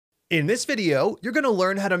In this video, you're going to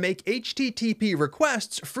learn how to make HTTP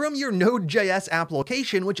requests from your Node.js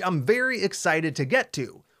application, which I'm very excited to get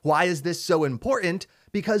to. Why is this so important?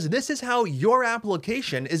 Because this is how your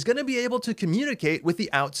application is going to be able to communicate with the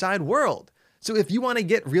outside world. So if you want to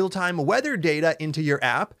get real-time weather data into your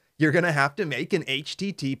app, you're going to have to make an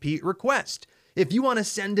HTTP request. If you want to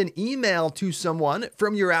send an email to someone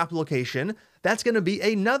from your application, that's going to be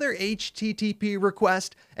another HTTP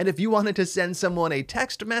request. And if you wanted to send someone a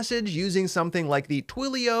text message using something like the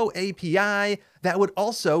Twilio API, that would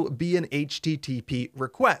also be an HTTP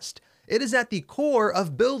request. It is at the core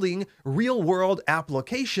of building real-world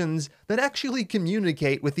applications that actually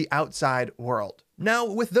communicate with the outside world. Now,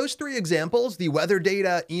 with those three examples, the weather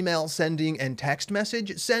data, email sending, and text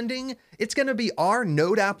message sending, it's going to be our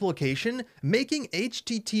Node application making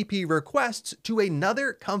HTTP requests to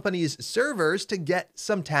another company's servers to get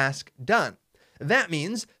some task done. That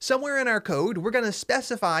means somewhere in our code, we're going to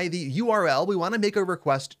specify the URL we want to make a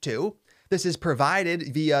request to. This is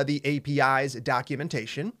provided via the API's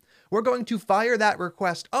documentation. We're going to fire that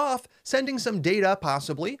request off, sending some data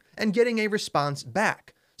possibly, and getting a response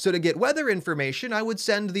back. So to get weather information, I would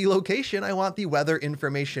send the location I want the weather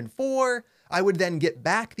information for. I would then get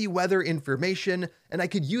back the weather information, and I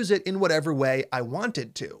could use it in whatever way I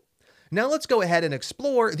wanted to. Now let's go ahead and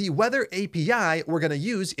explore the weather API we're going to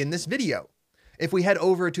use in this video. If we head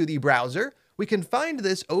over to the browser, we can find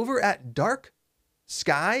this over at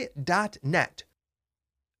darksky.net.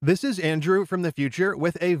 This is Andrew from the future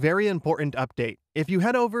with a very important update. If you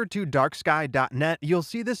head over to darksky.net, you'll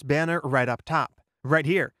see this banner right up top. Right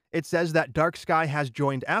here, it says that Dark Sky has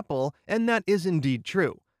joined Apple, and that is indeed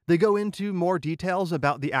true. They go into more details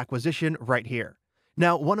about the acquisition right here.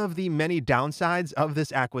 Now, one of the many downsides of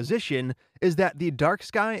this acquisition is that the Dark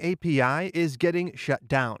Sky API is getting shut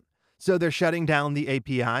down. So they're shutting down the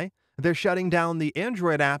API, they're shutting down the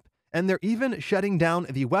Android app, and they're even shutting down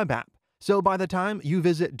the web app. So by the time you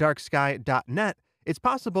visit darksky.net, it's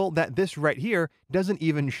possible that this right here doesn't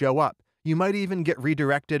even show up. You might even get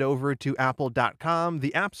redirected over to apple.com,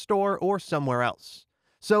 the App Store, or somewhere else.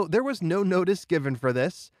 So there was no notice given for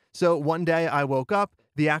this. So one day I woke up,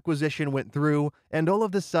 the acquisition went through, and all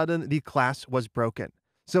of a sudden the class was broken.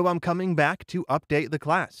 So I'm coming back to update the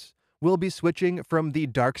class. We'll be switching from the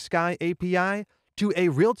Dark Sky API to a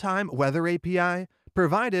real-time weather API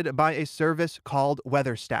provided by a service called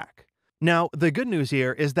WeatherStack. Now, the good news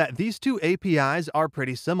here is that these two APIs are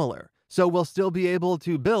pretty similar. So we'll still be able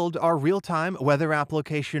to build our real-time weather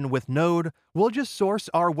application with Node. We'll just source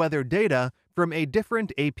our weather data from a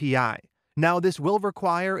different API. Now this will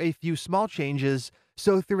require a few small changes,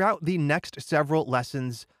 so throughout the next several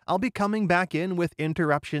lessons, I'll be coming back in with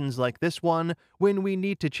interruptions like this one when we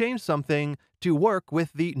need to change something to work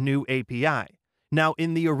with the new API. Now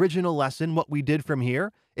in the original lesson, what we did from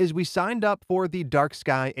here is we signed up for the Dark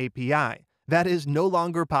Sky API. That is no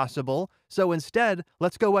longer possible, so instead,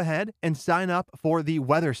 let's go ahead and sign up for the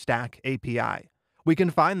WeatherStack API. We can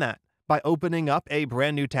find that by opening up a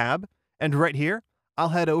brand new tab, and right here, I'll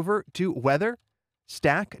head over to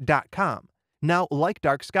weatherstack.com. Now, like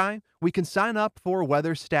Dark Sky, we can sign up for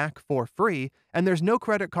WeatherStack for free, and there's no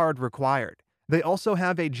credit card required. They also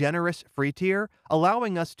have a generous free tier,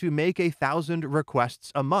 allowing us to make 1,000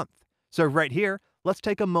 requests a month. So right here, let's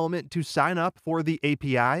take a moment to sign up for the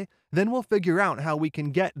API, then we'll figure out how we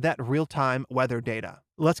can get that real-time weather data.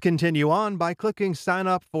 Let's continue on by clicking Sign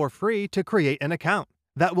Up for Free to create an account.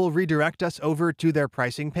 That will redirect us over to their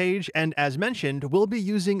pricing page, and as mentioned, we'll be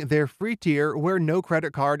using their free tier where no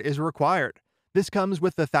credit card is required. This comes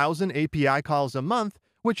with 1,000 API calls a month,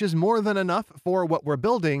 which is more than enough for what we're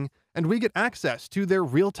building, and we get access to their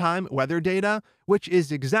real-time weather data, which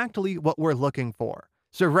is exactly what we're looking for.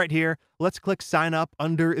 So right here, let's click Sign Up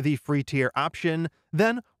under the free tier option.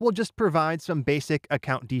 Then we'll just provide some basic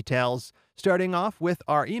account details, starting off with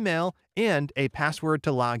our email and a password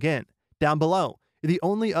to log in. Down below, the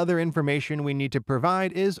only other information we need to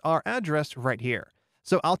provide is our address right here.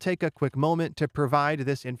 So I'll take a quick moment to provide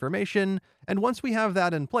this information, and once we have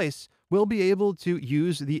that in place, we'll be able to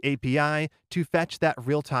use the API to fetch that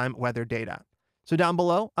real-time weather data. So down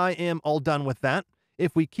below, I am all done with that.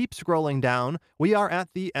 If we keep scrolling down, we are at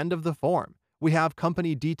the end of the form. We have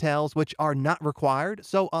company details which are not required,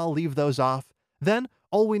 so I'll leave those off. Then,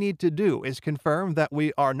 all we need to do is confirm that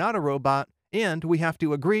we are not a robot, and we have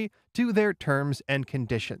to agree to their terms and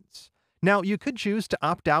conditions. Now, you could choose to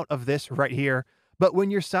opt out of this right here, but when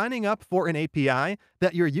you're signing up for an API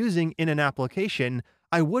that you're using in an application,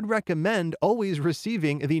 I would recommend always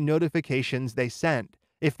receiving the notifications they send.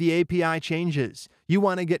 If the API changes, you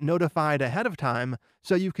want to get notified ahead of time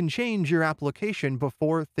so you can change your application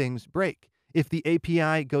before things break. If the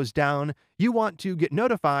API goes down, you want to get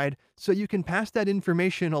notified so you can pass that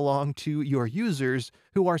information along to your users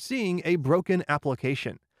who are seeing a broken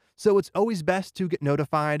application. So it's always best to get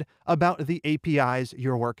notified about the APIs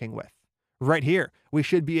you're working with. Right here, we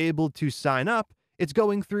should be able to sign up. It's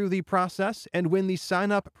going through the process, and when the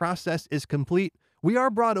sign up process is complete, we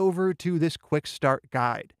are brought over to this quick start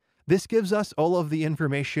guide. This gives us all of the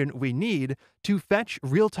information we need to fetch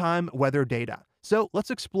real-time weather data. So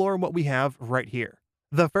let's explore what we have right here.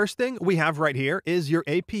 The first thing we have right here is your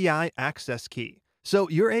API access key. So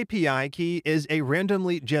your API key is a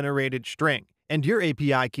randomly generated string, and your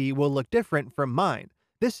API key will look different from mine.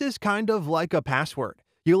 This is kind of like a password.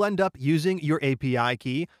 You'll end up using your API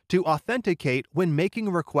key to authenticate when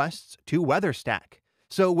making requests to WeatherStack.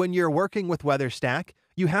 So when you're working with WeatherStack,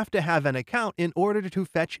 you have to have an account in order to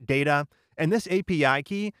fetch data, and this API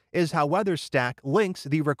key is how WeatherStack links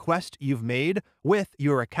the request you've made with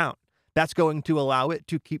your account. That's going to allow it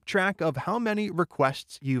to keep track of how many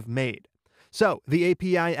requests you've made. So the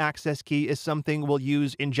API access key is something we'll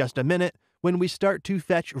use in just a minute when we start to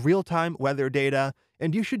fetch real-time weather data,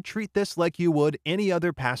 and you should treat this like you would any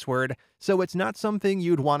other password, so it's not something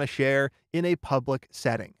you'd want to share in a public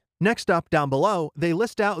setting. Next up, down below, they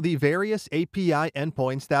list out the various API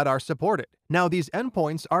endpoints that are supported. Now, these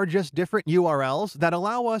endpoints are just different URLs that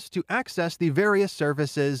allow us to access the various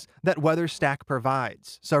services that WeatherStack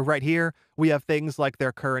provides. So right here, we have things like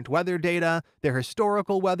their current weather data, their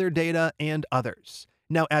historical weather data, and others.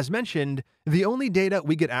 Now, as mentioned, the only data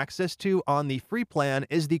we get access to on the free plan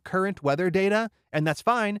is the current weather data, and that's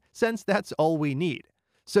fine since that's all we need.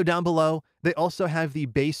 So down below, they also have the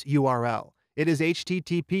base URL. It is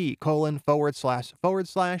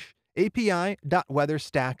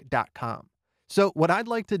http://api.weatherstack.com. So what I'd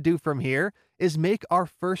like to do from here is make our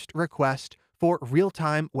first request for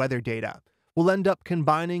real-time weather data. We'll end up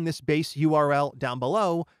combining this base URL down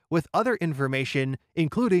below with other information,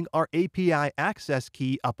 including our API access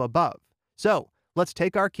key up above. So let's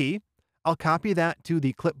take our key. I'll copy that to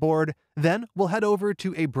the clipboard. Then we'll head over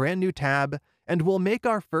to a brand new tab and we'll make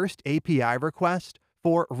our first API request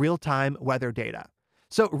for real-time weather data.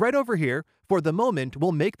 So right over here, for the moment,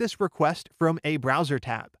 we'll make this request from a browser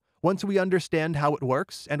tab. Once we understand how it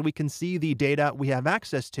works and we can see the data we have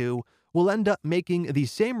access to, we'll end up making the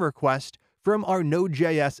same request from our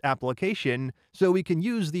Node.js application so we can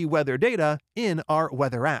use the weather data in our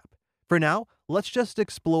weather app. For now, let's just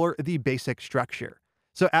explore the basic structure.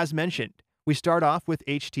 So as mentioned, we start off with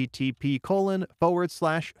http://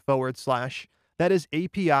 that is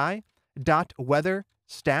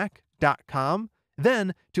api.weatherstack.com.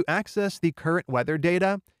 Then, to access the current weather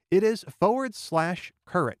data, it is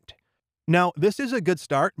 /current. Now, this is a good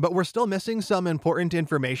start, but we're still missing some important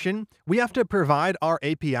information. We have to provide our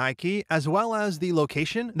API key as well as the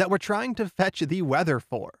location that we're trying to fetch the weather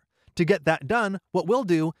for. To get that done, what we'll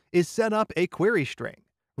do is set up a query string.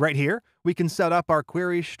 Right here, we can set up our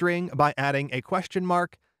query string by adding a question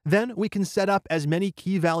mark. Then we can set up as many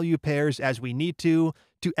key value pairs as we need to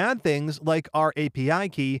add things like our API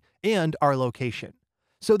key and our location.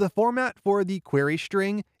 So the format for the query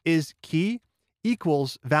string is key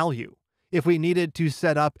equals value. If we needed to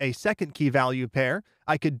set up a second key value pair,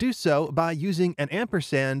 I could do so by using an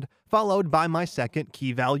ampersand followed by my second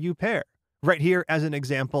key value pair. Right here, as an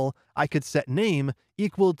example, I could set name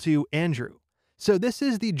equal to Andrew. So this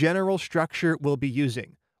is the general structure we'll be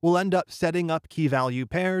using. We'll end up setting up key value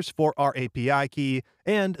pairs for our API key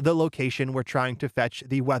and the location we're trying to fetch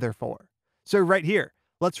the weather for. So right here,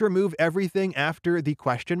 let's remove everything after the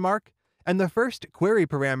question mark. And the first query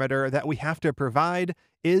parameter that we have to provide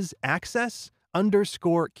is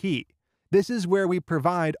access_key. This is where we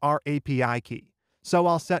provide our API key. So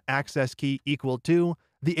I'll set access key equal to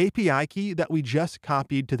the API key that we just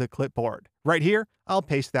copied to the clipboard. Right here, I'll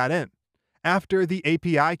paste that in. After the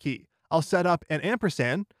API key, I'll set up an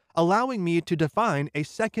ampersand, allowing me to define a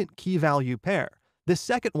second key value pair. The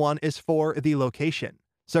second one is for the location.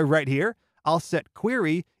 So right here, I'll set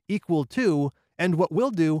query equal to, and what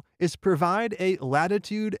we'll do is provide a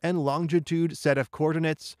latitude and longitude set of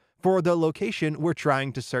coordinates for the location we're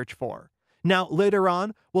trying to search for. Now, later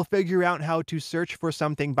on, we'll figure out how to search for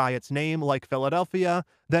something by its name, like Philadelphia,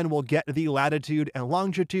 then we'll get the latitude and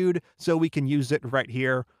longitude so we can use it right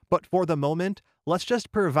here. But for the moment, let's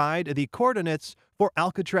just provide the coordinates for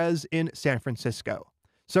Alcatraz in San Francisco.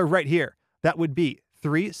 So right here, that would be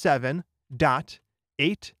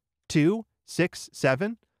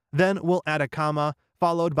 37.8267. Then we'll add a comma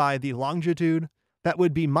followed by the longitude. That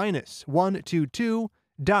would be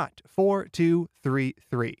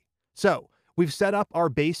 -122.4233. So we've set up our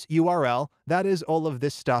base URL. That is all of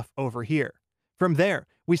this stuff over here. From there,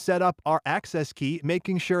 we set up our access key,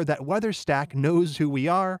 making sure that WeatherStack knows who we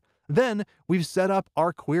are. Then we've set up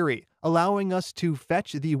our query, allowing us to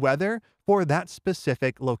fetch the weather for that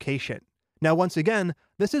specific location. Now, once again,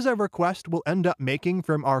 this is a request we'll end up making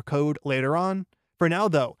from our code later on. For now,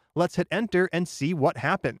 though, let's hit enter and see what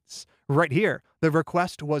happens. Right here, the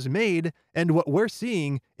request was made, and what we're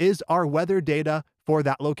seeing is our weather data for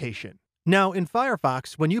that location. Now, in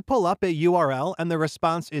Firefox, when you pull up a URL and the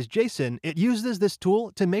response is JSON, it uses this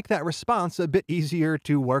tool to make that response a bit easier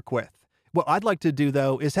to work with. What I'd like to do,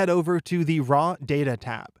 though, is head over to the Raw Data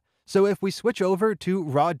tab. So if we switch over to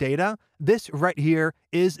Raw Data, this right here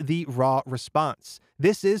is the raw response.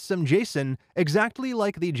 This is some JSON, exactly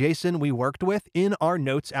like the JSON we worked with in our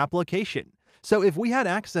Notes application. So if we had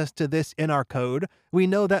access to this in our code, we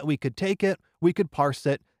know that we could take it, we could parse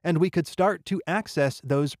it, and we could start to access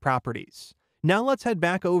those properties. Now let's head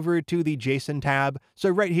back over to the JSON tab. So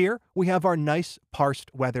right here, we have our nice parsed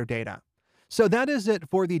weather data. So that is it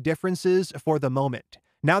for the differences for the moment.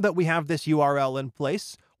 Now that we have this URL in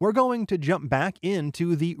place, we're going to jump back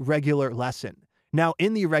into the regular lesson. Now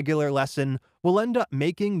in the regular lesson, we'll end up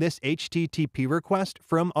making this HTTP request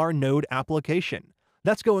from our Node application.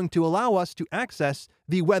 That's going to allow us to access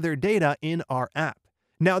the weather data in our app.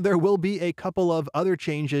 Now there will be a couple of other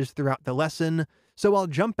changes throughout the lesson, so I'll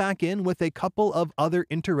jump back in with a couple of other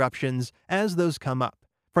interruptions as those come up.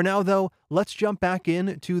 For now though, let's jump back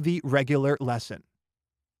in to the regular lesson.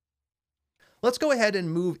 Let's go ahead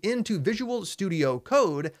and move into Visual Studio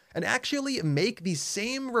Code and actually make the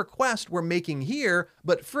same request we're making here,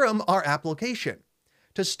 but from our application.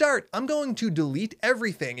 To start, I'm going to delete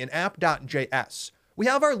everything in app.js. We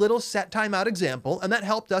have our little set timeout example, and that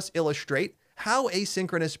helped us illustrate how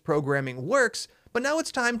asynchronous programming works, but now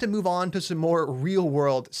it's time to move on to some more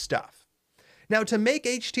real-world stuff. Now, to make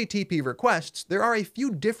HTTP requests, there are a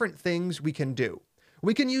few different things we can do.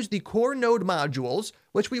 We can use the core node modules,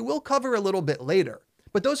 which we will cover a little bit later,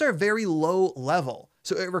 but those are very low level,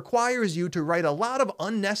 so it requires you to write a lot of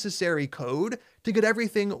unnecessary code to get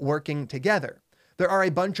everything working together. There are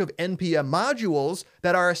a bunch of NPM modules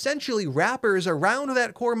that are essentially wrappers around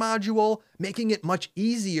that core module, making it much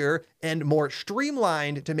easier and more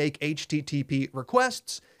streamlined to make HTTP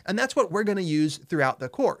requests, and that's what we're going to use throughout the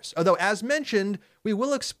course. Although, as mentioned, we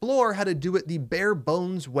will explore how to do it the bare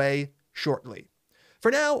bones way shortly.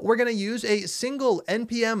 For now, we're going to use a single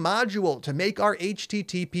NPM module to make our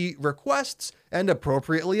HTTP requests, and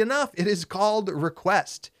appropriately enough, it is called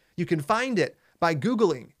request. You can find it by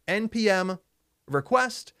Googling NPM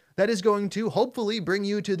request. That is going to hopefully bring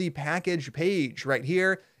you to the package page right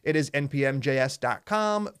here. It is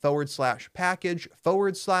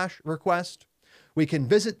npmjs.com/package/request. We can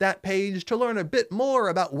visit that page to learn a bit more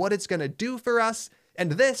about what it's going to do for us.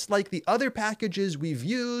 And this, like the other packages we've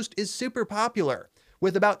used, is super popular,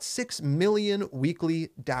 with about 6 million weekly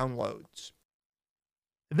downloads.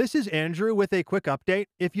 This is Andrew with a quick update.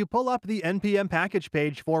 If you pull up the NPM package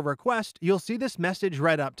page for request, you'll see this message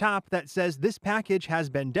right up top that says this package has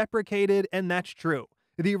been deprecated, and that's true.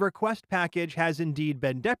 The request package has indeed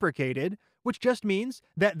been deprecated, which just means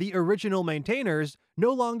that the original maintainers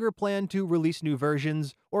no longer plan to release new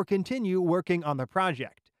versions or continue working on the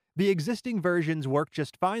project. The existing versions work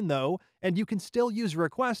just fine though, and you can still use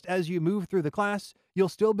request as you move through the class. You'll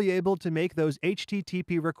still be able to make those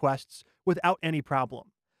HTTP requests without any problem.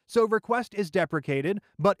 So request is deprecated,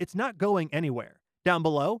 but it's not going anywhere. Down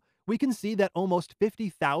below, we can see that almost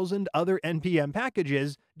 50,000 other NPM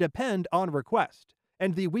packages depend on request,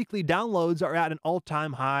 and the weekly downloads are at an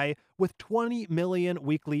all-time high with 20 million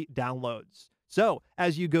weekly downloads. So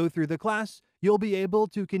as you go through the class, you'll be able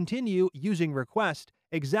to continue using request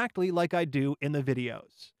exactly like I do in the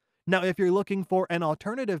videos. Now, if you're looking for an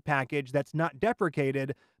alternative package that's not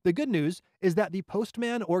deprecated, the good news is that the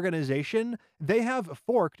Postman organization, they have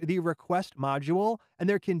forked the request module, and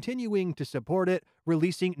they're continuing to support it,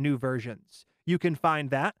 releasing new versions. You can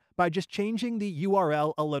find that by just changing the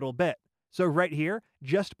URL a little bit. So right here,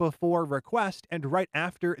 just before request and right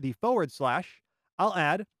after the /, I'll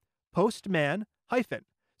add postman hyphen.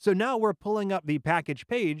 So now we're pulling up the package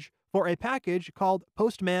page for a package called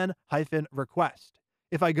postman-request.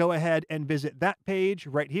 If I go ahead and visit that page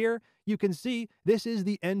right here, you can see this is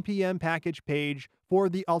the NPM package page for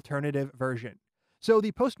the alternative version. So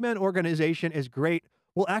the Postman organization is great.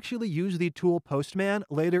 We'll actually use the tool Postman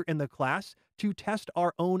later in the class to test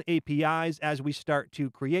our own APIs as we start to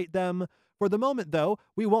create them. For the moment though,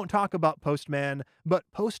 we won't talk about Postman, but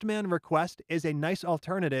Postman request is a nice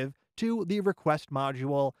alternative to the request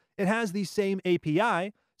module. It has the same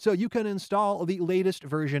API, so you can install the latest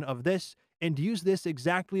version of this and use this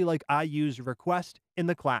exactly like I use request in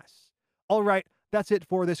the class. All right, That's it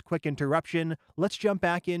for this quick interruption. Let's jump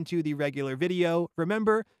back into the regular video.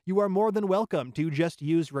 Remember, you are more than welcome to just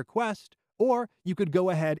use request, or you could go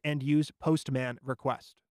ahead and use postman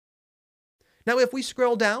request. Now, if we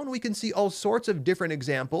scroll down, we can see all sorts of different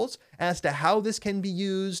examples as to how this can be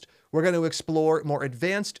used. We're going to explore more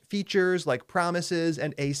advanced features like promises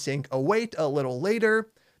and async await a little later.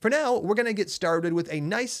 For now, we're going to get started with a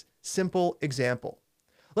nice, simple example.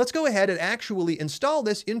 Let's go ahead and actually install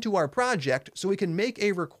this into our project so we can make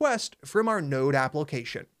a request from our Node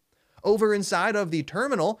application. Over inside of the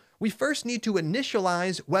terminal, we first need to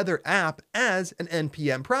initialize weather app as an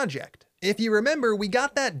npm project. If you remember, we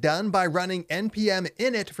got that done by running npm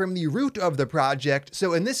init from the root of the project,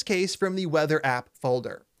 so in this case from the weather app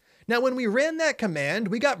folder. Now, when we ran that command,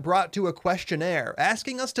 we got brought to a questionnaire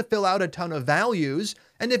asking us to fill out a ton of values,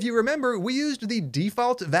 and if you remember, we used the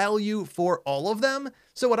default value for all of them,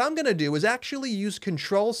 so what I'm going to do is actually use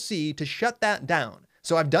Control-C to shut that down.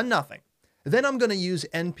 So I've done nothing. Then I'm going to use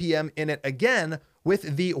npm init again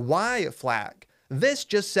with the Y flag. This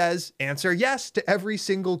just says answer yes to every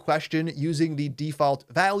single question using the default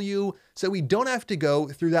value, so we don't have to go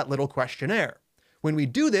through that little questionnaire. When we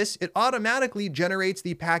do this, it automatically generates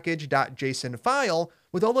the package.json file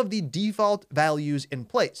with all of the default values in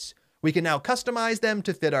place. We can now customize them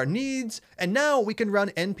to fit our needs, and now we can run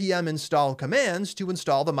npm install commands to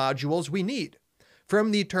install the modules we need.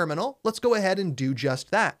 From the terminal, let's go ahead and do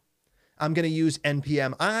just that. I'm going to use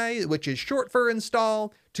npm I, which is short for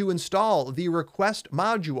install, to install the request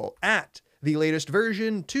module at the latest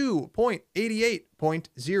version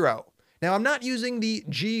 2.88.0. Now, I'm not using the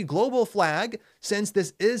G global flag since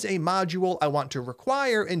this is a module I want to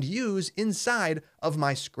require and use inside of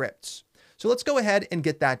my scripts. So let's go ahead and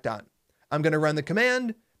get that done. I'm going to run the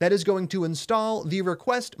command that is going to install the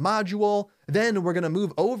request module. Then we're going to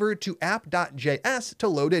move over to app.js to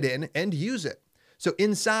load it in and use it. So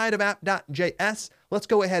inside of app.js, let's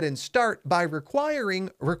go ahead and start by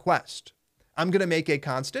requiring request. I'm going to make a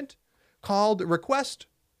constant called request,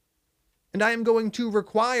 and I am going to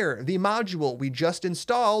require the module we just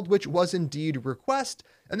installed, which was indeed request,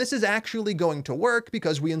 and this is actually going to work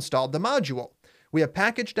because we installed the module. We have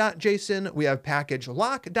package.json, we have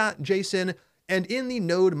package.lock.json, and in the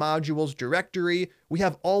node modules directory, we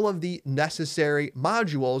have all of the necessary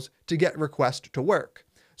modules to get request to work.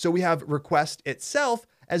 So we have request itself,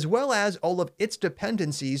 as well as all of its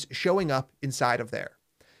dependencies showing up inside of there.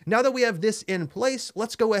 Now that we have this in place,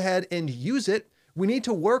 let's go ahead and use it. We need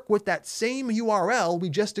to work with that same URL we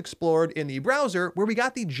just explored in the browser where we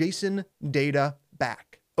got the JSON data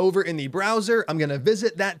back. Over in the browser, I'm going to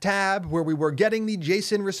visit that tab where we were getting the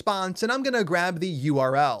JSON response, and I'm going to grab the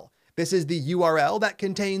URL. This is the URL that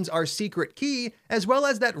contains our secret key, as well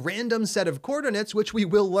as that random set of coordinates, which we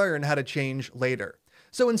will learn how to change later.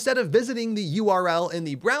 So instead of visiting the URL in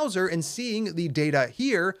the browser and seeing the data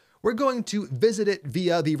here, we're going to visit it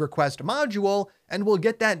via the request module, and we'll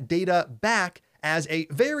get that data back as a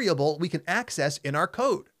variable we can access in our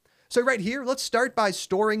code. So right here, let's start by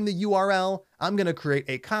storing the URL. I'm going to create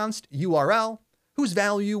a const URL whose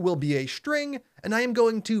value will be a string, and I am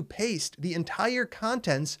going to paste the entire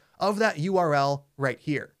contents of that URL right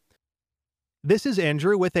here. This is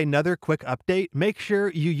Andrew with another quick update. Make sure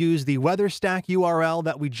you use the weather stack URL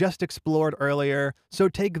that we just explored earlier. So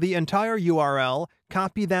take the entire URL,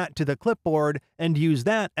 copy that to the clipboard, and use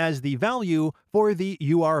that as the value for the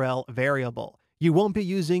URL variable. You won't be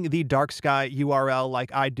using the dark sky URL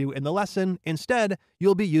like I do in the lesson. Instead,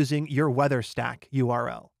 you'll be using your weather stack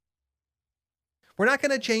URL. We're not going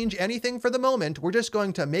to change anything for the moment. We're just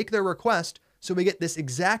going to make the request so we get this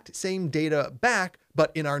exact same data back,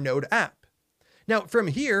 but in our Node app. Now, from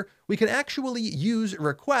here, we can actually use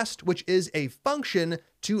request, which is a function,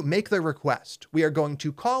 to make the request. We are going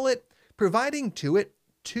to call it, providing to it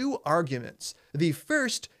two arguments. The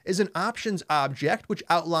first is an options object, which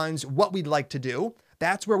outlines what we'd like to do.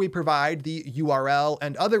 That's where we provide the URL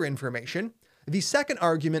and other information. The second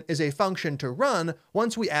argument is a function to run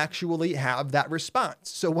once we actually have that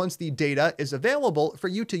response. So once the data is available for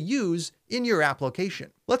you to use in your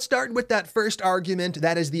application. Let's start with that first argument.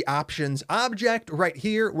 That is the options object. Right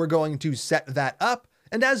here, we're going to set that up.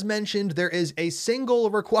 And as mentioned, there is a single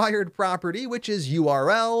required property, which is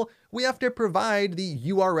URL. We have to provide the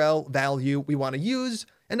URL value we want to use,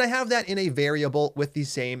 and I have that in a variable with the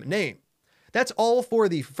same name. That's all for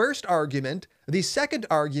the first argument. The second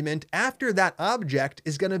argument after that object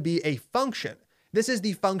is going to be a function. This is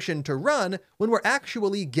the function to run when we're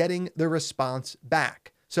actually getting the response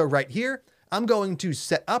back. So right here, I'm going to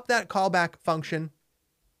set up that callback function.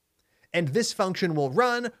 And this function will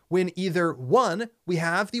run when either 1, we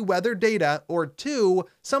have the weather data, or 2,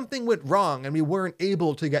 something went wrong and we weren't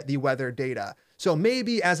able to get the weather data. So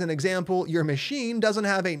maybe, as an example, your machine doesn't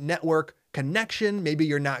have a network connection, maybe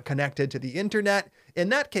you're not connected to the internet. In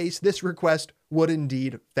that case, this request would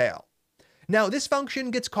indeed fail. Now, this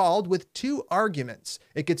function gets called with 2 arguments.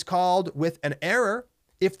 It gets called with an error,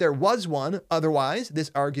 if there was one, otherwise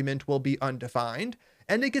this argument will be undefined,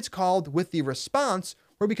 and it gets called with the response,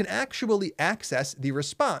 where we can actually access the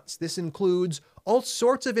response. This includes all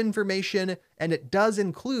sorts of information, and it does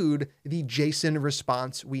include the JSON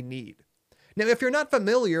response we need. Now, if you're not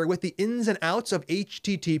familiar with the ins and outs of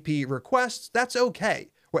HTTP requests, that's okay.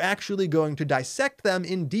 We're actually going to dissect them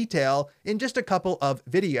in detail in just a couple of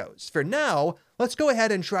videos. For now, let's go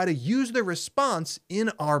ahead and try to use the response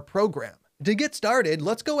in our program. To get started,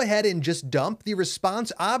 let's go ahead and just dump the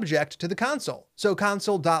response object to the console. So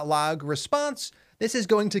console.log response, this is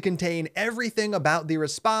going to contain everything about the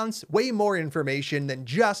response, way more information than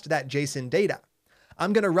just that JSON data.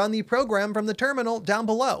 I'm going to run the program from the terminal down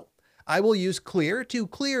below. I will use clear to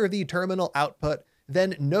clear the terminal output,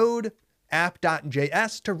 then node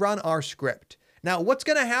app.js to run our script. Now, what's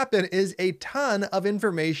going to happen is a ton of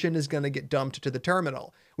information is going to get dumped to the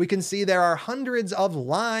terminal. We can see there are hundreds of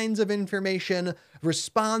lines of information.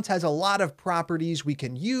 Response has a lot of properties we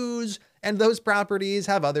can use, and those properties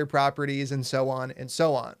have other properties, and so on and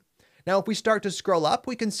so on. Now, if we start to scroll up,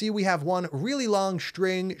 we can see we have one really long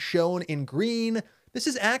string shown in green. This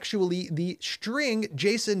is actually the string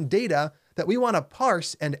JSON data that we want to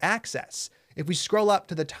parse and access. If we scroll up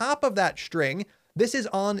to the top of that string, this is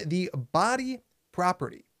on the body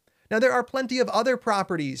property. Now, there are plenty of other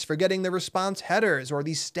properties for getting the response headers or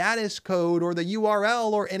the status code or the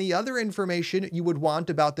URL or any other information you would want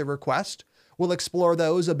about the request. We'll explore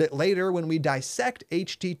those a bit later when we dissect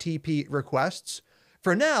HTTP requests.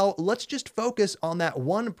 For now, let's just focus on that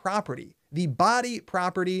one property, the body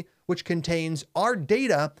property, which contains our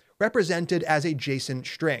data represented as a JSON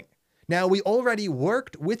string. Now, we already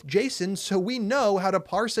worked with JSON, so we know how to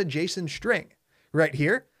parse a JSON string. Right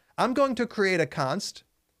here, I'm going to create a const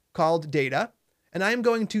called data, and I'm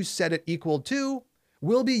going to set it equal to,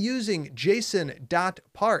 we'll be using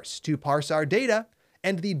JSON.parse to parse our data,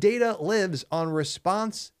 and the data lives on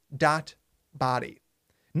response.body.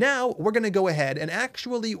 Now, we're going to go ahead and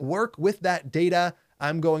actually work with that data.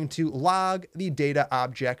 I'm going to log the data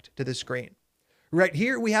object to the screen. Right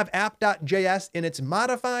here, we have app.js in its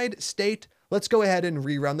modified state. Let's go ahead and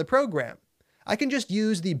rerun the program. I can just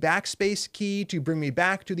use the backspace key to bring me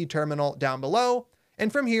back to the terminal down below.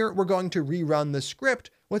 And from here, we're going to rerun the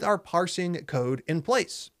script with our parsing code in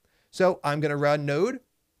place. So I'm going to run node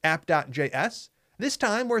app.js. This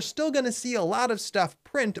time, we're still going to see a lot of stuff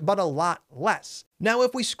print, but a lot less. Now,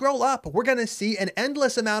 if we scroll up, we're going to see an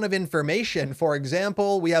endless amount of information. For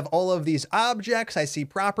example, we have all of these objects. I see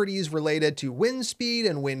properties related to wind speed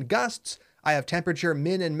and wind gusts. I have temperature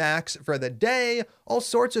min and max for the day, all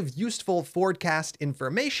sorts of useful forecast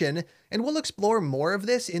information, and we'll explore more of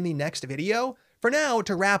this in the next video. For now,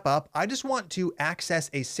 to wrap up, I just want to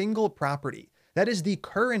access a single property. That is the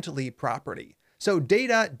currently property. So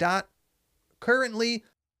data.currently.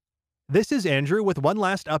 This is Andrew with one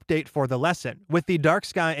last update for the lesson. With the Dark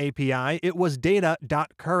Sky API, it was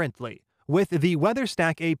data.currently. With the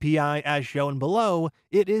WeatherStack API as shown below,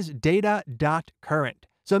 it is data.current.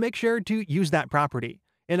 So make sure to use that property.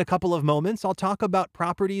 In a couple of moments, I'll talk about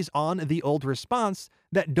properties on the old response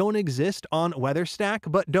that don't exist on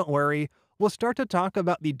WeatherStack, but don't worry, we'll start to talk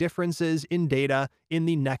about the differences in data in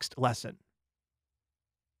the next lesson.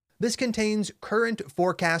 This contains current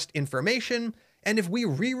forecast information, and if we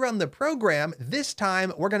rerun the program, this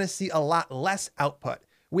time we're going to see a lot less output.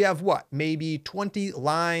 We have what, maybe 20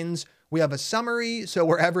 lines. We have a summary, so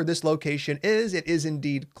wherever this location is, it is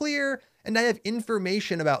indeed clear, and I have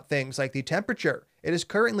information about things like the temperature. It is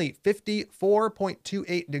currently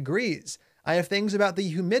 54.28 degrees. I have things about the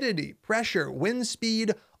humidity, pressure, wind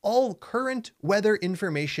speed, all current weather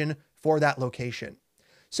information for that location.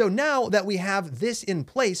 So now that we have this in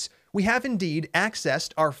place, we have indeed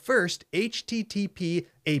accessed our first HTTP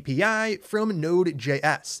API from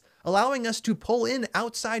Node.js, allowing us to pull in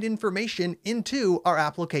outside information into our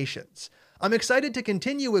applications. I'm excited to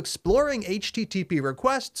continue exploring HTTP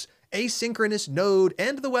requests, asynchronous Node,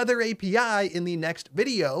 and the Weather API in the next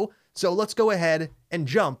video, so let's go ahead and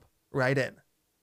jump right in.